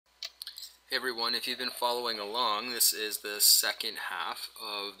Hey everyone, if you've been following along, this is the second half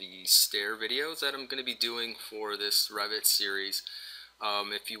of the stair videos that I'm going to be doing for this Revit series.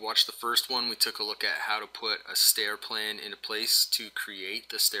 If you watched the first one, we took a look at how to put a stair plan into place to create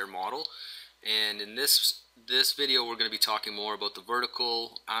the stair model. And in this video, we're going to be talking more about the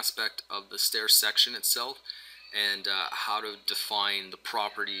vertical aspect of the stair section itself and how to define the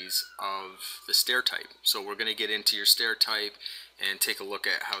properties of the stair type. So we're going to get into your stair type and take a look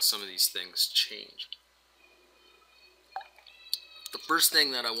at how some of these things change. The first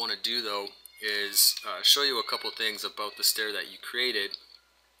thing that I want to do though is show you a couple things about the stair that you created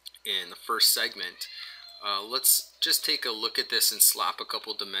in the first segment. Let's just take a look at this and slap a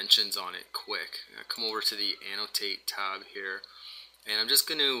couple dimensions on it quick. Come over to the annotate tab here, and I'm just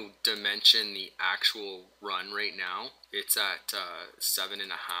going to dimension the actual run right now. It's at 7.5,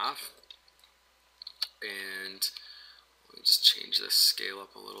 and let me just change this scale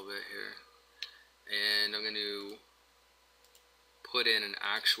up a little bit here, and I'm going to put in an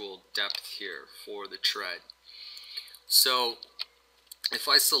actual depth here for the tread. So if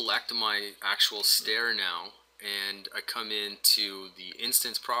I select my actual stair now and I come into the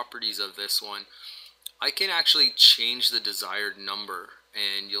instance properties of this one, I can actually change the desired number,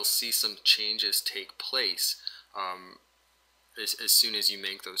 and you'll see some changes take place as soon as you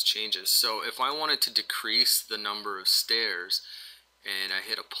make those changes. So if I wanted to decrease the number of stairs and I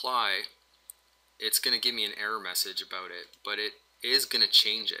hit apply, it's going to give me an error message about it, but it is going to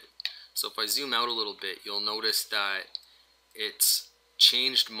change it. So if I zoom out a little bit, you'll notice that it's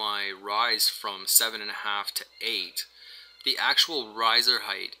changed my rise from 7.5 to 8. The actual riser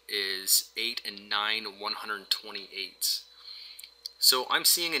height is 8 9 128. So I'm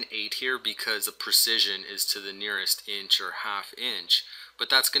seeing an 8 here because the precision is to the nearest inch or half inch, but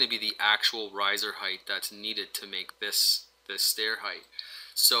that's going to be the actual riser height that's needed to make this stair height.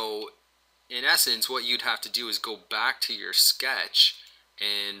 So in essence, what you'd have to do is go back to your sketch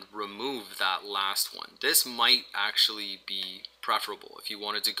and remove that last one. This might actually be preferable if you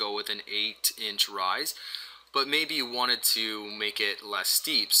wanted to go with an 8-inch rise, but maybe you wanted to make it less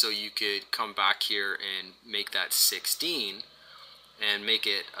steep, so you could come back here and make that 16 and make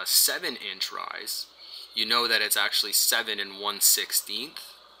it a 7-inch rise. You know that it's actually 7 1/16,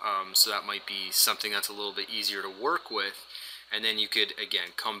 so that might be something that's a little bit easier to work with. And then you could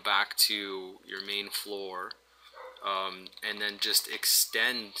again come back to your main floor and then just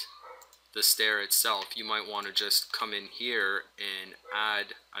extend the stair itself. You might want to just come in here and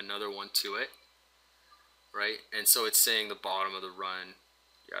add another one to it, right? And so it's saying the bottom of the run,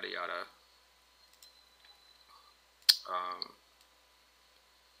 yada yada.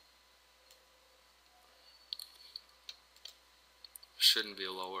 Shouldn't be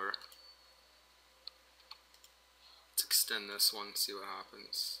lower. Let's extend this one, see what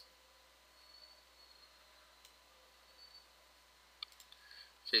happens.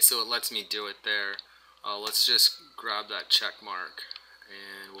 Okay, so it lets me do it there. Let's just grab that check mark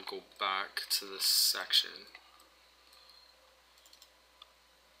and we'll go back to this section.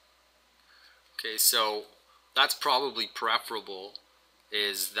 Okay, so that's probably preferable,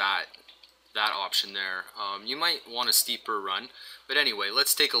 is that option there. You might want a steeper run, but anyway,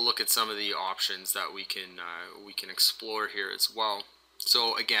 let's take a look at some of the options that we can explore here as well.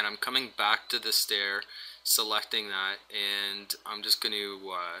 So again, I'm coming back to the stair, selecting that, and I'm just going to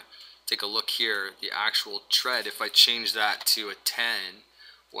take a look here. The actual tread, if I change that to a 10,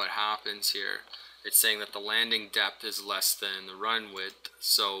 what happens here? It's saying that the landing depth is less than the run width,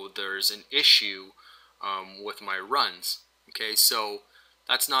 so there's an issue with my runs. Okay, so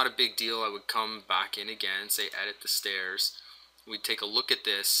that's not a big deal. I would come back in again, say edit the stairs. We'd take a look at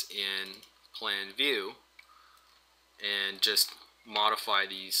this in plan view and just modify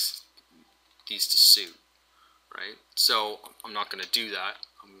these to suit, right? So I'm not going to do that.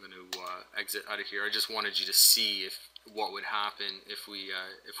 I'm going to exit out of here. I just wanted you to see what would happen if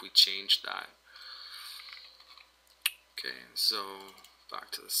we changed that. Okay, so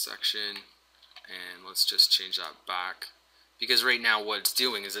back to the section, and let's just change that back, because right now what it's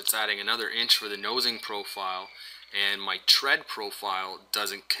doing is it's adding another inch for the nosing profile, and my tread profile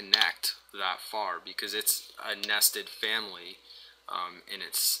doesn't connect that far because it's a nested family in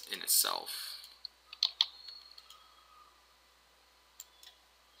itself.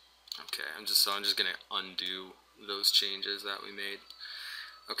 Okay, I'm just going to undo those changes that we made.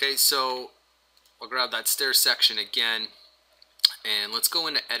 Okay, so I'll grab that stair section again, and let's go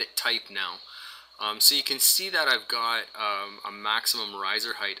into edit type now. So you can see that I've got a maximum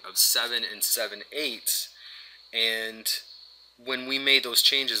riser height of 7 7/8, and when we made those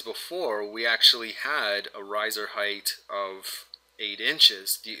changes before, we actually had a riser height of 8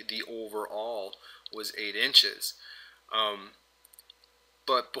 inches. The overall was 8 inches.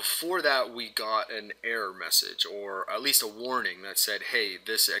 But before that, we got an error message, or at least a warning that said, hey,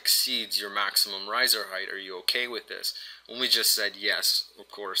 this exceeds your maximum riser height. Are you okay with this? And we just said yes, of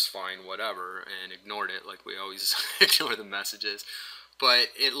course, fine, whatever, and ignored it like we always ignore the messages. But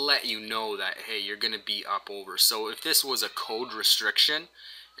it let you know that, hey, you're going to be up over. So if this was a code restriction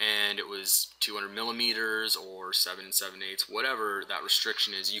and it was 200 millimeters or 7 7/8, whatever that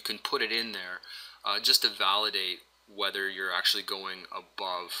restriction is, you can put it in there just to validate whether you're actually going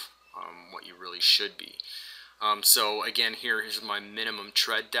above what you really should be. So again, here's my minimum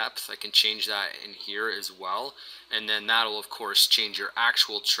tread depth. I can change that in here as well, and then that'll of course change your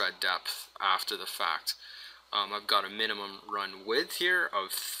actual tread depth after the fact. I've got a minimum run width here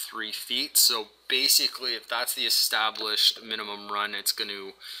of 3 feet, so basically if that's the established minimum run, it's going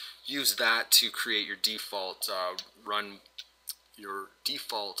to use that to create your default run, your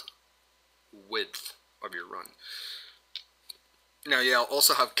default width of your run. Now, yeah, I'll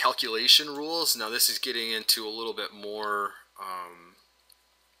also have calculation rules. Now, this is getting into a little bit more,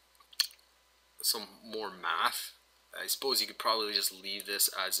 some more math. I suppose you could probably just leave this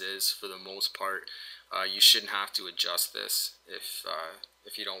as is for the most part. You shouldn't have to adjust this if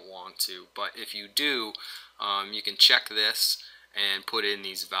you don't want to. But if you do, you can check this and put in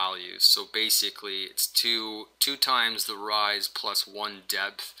these values. So basically, it's two times the rise plus 1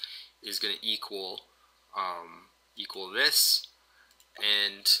 depth is going to equal this.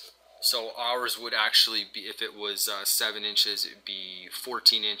 And so ours would actually be, if it was 7 inches, it would be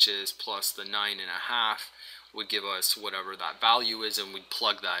 14 inches plus the 9.5 would give us whatever that value is, and we'd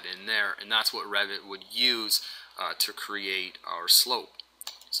plug that in there, and that's what Revit would use to create our slope.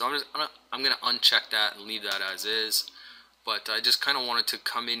 So I'm going to uncheck that and leave that as is, but I just kind of wanted to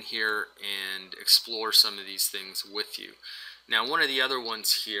come in here and explore some of these things with you. Now, one of the other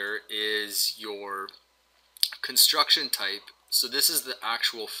ones here is your construction type. So this is the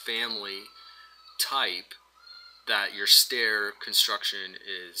actual family type that your stair construction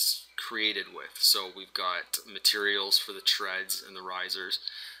is created with. So we've got materials for the treads and the risers,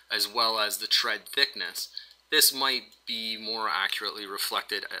 as well as the tread thickness. This might be more accurately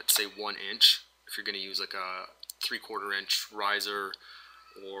reflected at, say, 1 inch, if you're going to use like a 3/4 inch riser,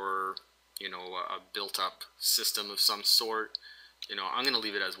 or, you know, a built-up system of some sort. You know, I'm going to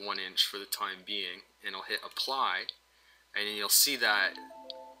leave it as 1 inch for the time being, and I'll hit apply. And you'll see that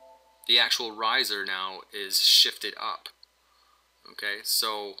the actual riser now is shifted up. Okay,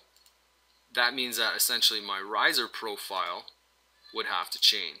 so that means that essentially my riser profile would have to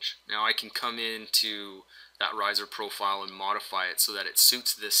change. Now I can come into that riser profile and modify it so that it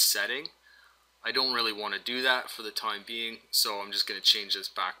suits this setting. I don't really want to do that for the time being, so I'm just going to change this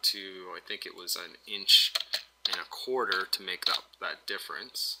back to, I think it was 1.25 inches to make that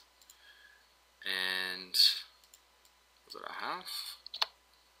difference. And was it 1/2?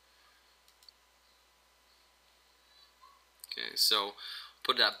 Okay, so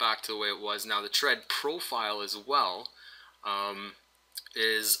put that back to the way it was. Now the tread profile as well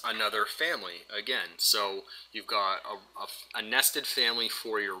is another family again. So you've got a nested family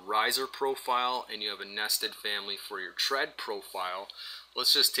for your riser profile, and you have a nested family for your tread profile.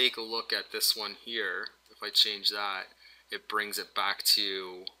 Let's just take a look at this one here. If I change that, it brings it back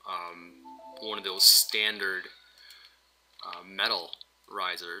to one of those standard metal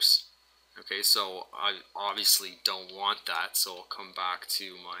risers. Okay, so I obviously don't want that, so I'll come back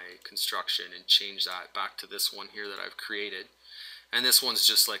to my construction and change that back to this one here that I've created. And this one's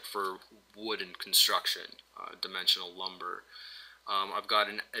just like for wooden construction, dimensional lumber. I've got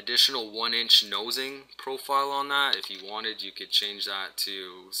an additional 1 inch nosing profile on that. If you wanted, you could change that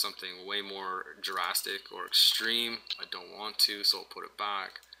to something way more drastic or extreme. I don't want to, so I'll put it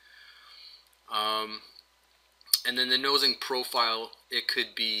back. And then the nosing profile, it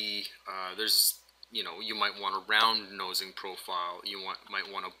could be, there's, you know, you might want a round nosing profile. You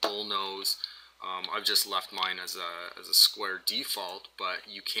might want a bull nose. I've just left mine as a square default, but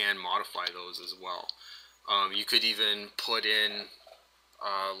you can modify those as well. You could even put in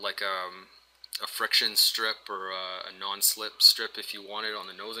like a friction strip or a non-slip strip if you wanted on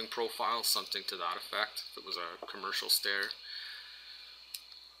the nosing profile, something to that effect, if it was a commercial stair.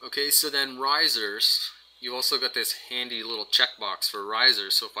 Okay, so then risers, you also got this handy little checkbox for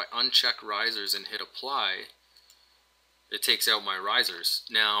risers. So if I uncheck risers and hit apply, it takes out my risers.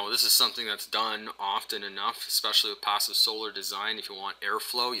 Now this is something that's done often enough, especially with passive solar design. If you want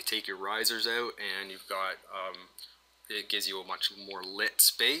airflow, you take your risers out and you've got, it gives you a much more lit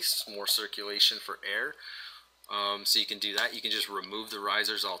space, more circulation for air. So you can do that. You can just remove the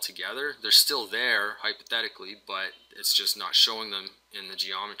risers altogether. They're still there hypothetically, but it's just not showing them in the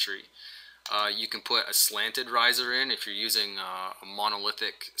geometry. You can put a slanted riser in if you're using a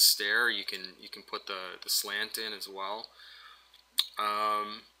monolithic stair. You can put the slant in as well.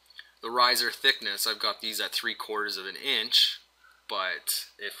 The riser thickness, I've got these at 3/4 of an inch, but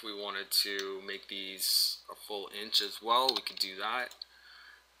if we wanted to make these a full inch as well, we could do that.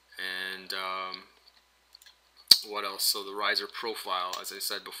 And what else? So the riser profile, as I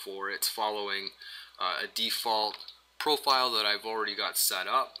said before, it's following a default profile that I've already got set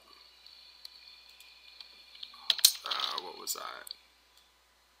up. What was that?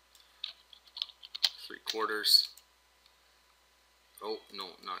 3/4. Oh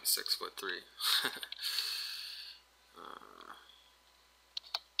no, not 6'3".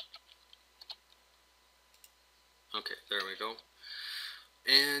 Okay, there we go.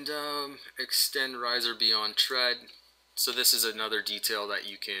 And extend riser beyond tread. So this is another detail that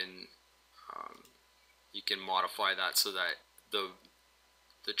you can modify that so that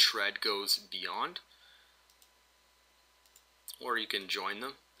the tread goes beyond, or you can join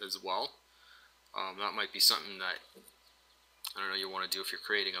them as well. That might be something that, I don't know, you want to do if you're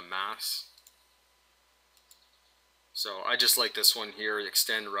creating a mass. So I just like this one here,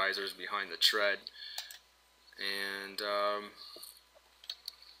 extend risers behind the tread. And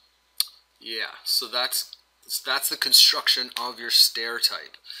yeah, so that's the construction of your stair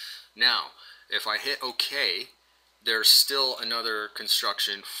type. Now, if I hit OK, there's still another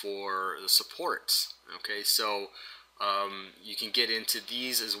construction for the supports. Okay, so you can get into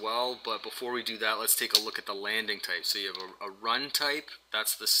these as well, but before we do that, let's take a look at the landing type. So you have a run type,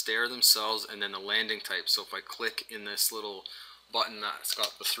 that's the stair themselves, and then the landing type. So if I click in this little button that's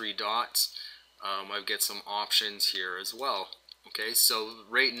got the 3 dots, I get some options here as well. Okay, so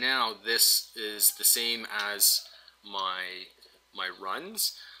right now this is the same as my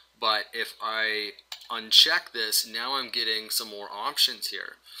runs, but if I uncheck this, now I'm getting some more options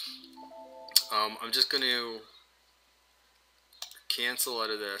here. I'm just going to cancel out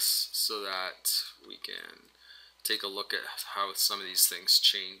of this so that we can take a look at how some of these things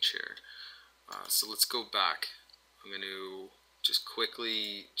change here. So let's go back. I'm going to just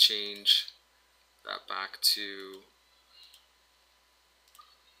quickly change that back to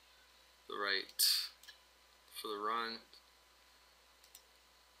the right for the run.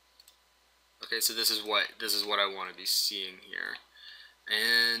 Okay, so this is what I want to be seeing here.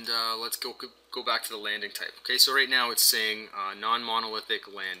 And let's go back to the landing type. Okay, so right now it's saying non-monolithic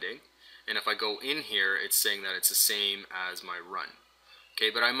landing, and if I go in here, it's saying that it's the same as my run. Okay,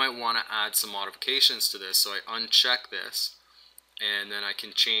 but I might want to add some modifications to this, so I uncheck this, and then I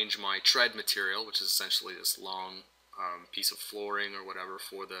can change my tread material, which is essentially this long piece of flooring or whatever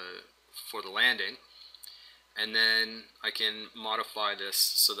for the landing, and then I can modify this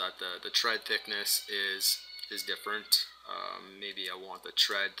so that the tread thickness is different. Maybe I want the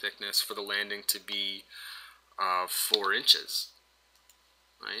tread thickness for the landing to be 4 inches,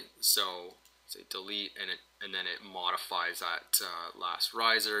 right? So say delete, and then it modifies that last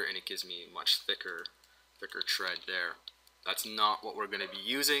riser, and it gives me much thicker tread there. That's not what we're going to be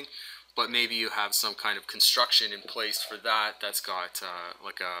using, but maybe you have some kind of construction in place for that that's got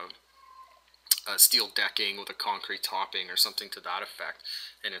like a steel decking with a concrete topping or something to that effect,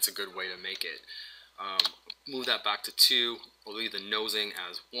 and it's a good way to make it. Move that back to 2. We'll leave the nosing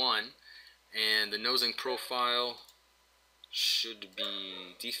as 1, and the nosing profile should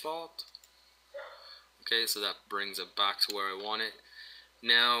be default. Okay, so that brings it back to where I want it.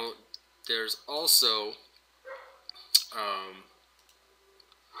 Now there's also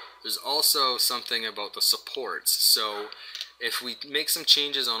something about the supports. So if we make some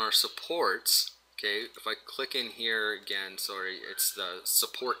changes on our supports, okay, if I click in here again, sorry, it's the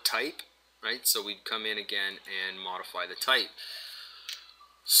support type, right? So we'd come in again and modify the type.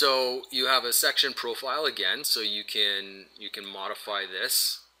 So you have a section profile again, so you can modify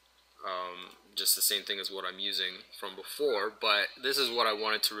this, just the same thing as what I'm using from before, but this is what I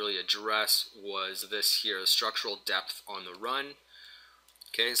wanted to really address, was this here, the structural depth on the run.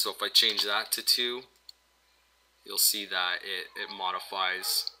 Okay, so if I change that to 2, you'll see that it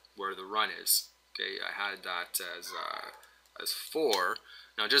modifies where the run is. Okay, I had that as 4.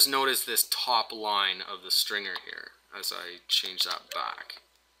 Now just notice this top line of the stringer here as I change that back.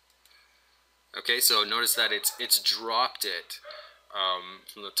 Okay, so notice that it's dropped it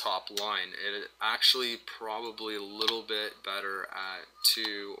from the top line. It actually probably a little bit better at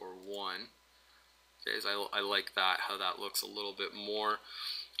 2 or 1. Okay, so I like that, how that looks a little bit more.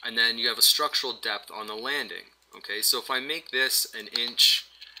 And then you have a structural depth on the landing. Okay, so if I make this 1 inch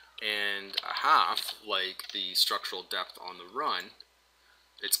and a half, like the structural depth on the run,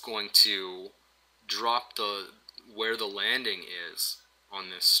 it's going to drop where the landing is on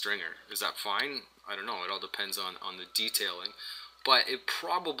this stringer. Is that fine? I don't know. It all depends on the detailing. But it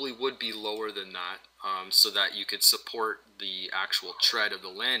probably would be lower than that, so that you could support the actual tread of the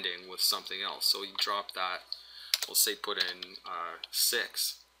landing with something else. So you drop that, we'll say put in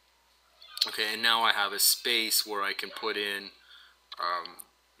 6. Okay, and now I have a space where I can put in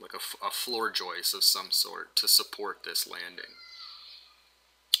like a floor joist of some sort to support this landing.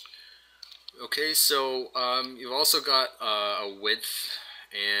 Okay, so you've also got a width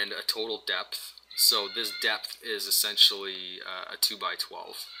and a total depth. So this depth is essentially a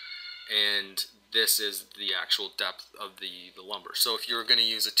 2x12, and this is the actual depth of the lumber. So if you're going to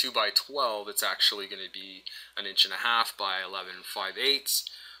use a 2x12, it's actually going to be 1.5 inches by 11 5/8.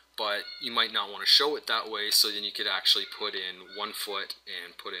 But you might not want to show it that way, so then you could actually put in 1 foot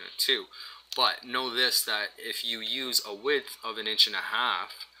and put in a 2. But know this, that if you use a width of 1.5 inches,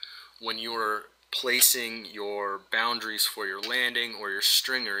 when you're placing your boundaries for your landing or your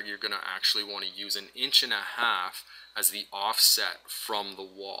stringer, you're going to actually want to use 1.5 inches as the offset from the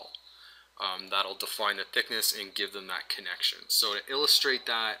wall. That'll define the thickness and give them that connection. So to illustrate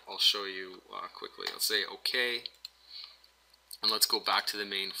that, I'll show you quickly. Let's say OK, and let's go back to the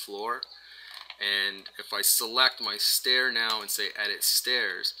main floor. And if I select my stair now and say Edit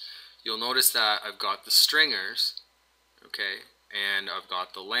Stairs, you'll notice that I've got the stringers, okay, and I've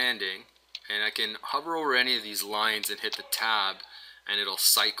got the landing, and I can hover over any of these lines and hit the tab, and it'll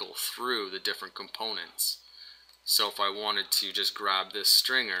cycle through the different components. So if I wanted to just grab this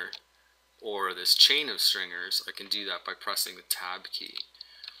stringer or this chain of stringers, I can do that by pressing the tab key.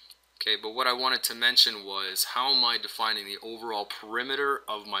 Okay, but what I wanted to mention was, how am I defining the overall perimeter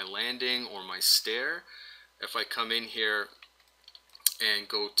of my landing or my stair? If I come in here and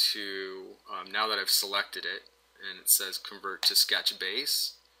go to, now that I've selected it, and it says convert to sketch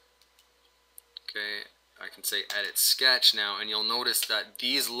base, okay, I can say edit sketch now, and you'll notice that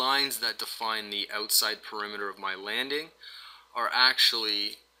these lines that define the outside perimeter of my landing are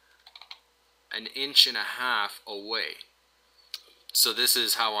actually 1.5 inches away. So this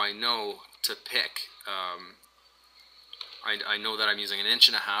is how I know to pick. I know that I'm using 1.5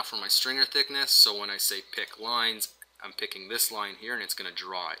 inches for my stringer thickness, so when I say pick lines, I'm picking this line here, and it's going to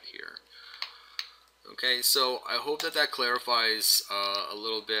draw it here. Okay, so I hope that that clarifies a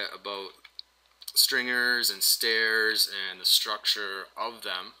little bit about stringers and stairs and the structure of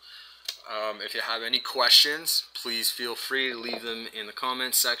them. If you have any questions, please feel free to leave them in the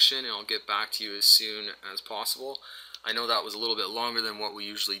comments section, and I'll get back to you as soon as possible. I know that was a little bit longer than what we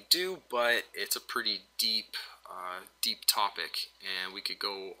usually do, but it's a pretty deep topic, and we could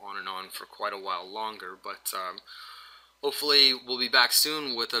go on and on for quite a while longer. But hopefully we'll be back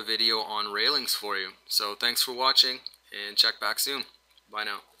soon with a video on railings for you. So thanks for watching, and check back soon. Bye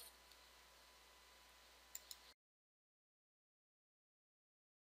now.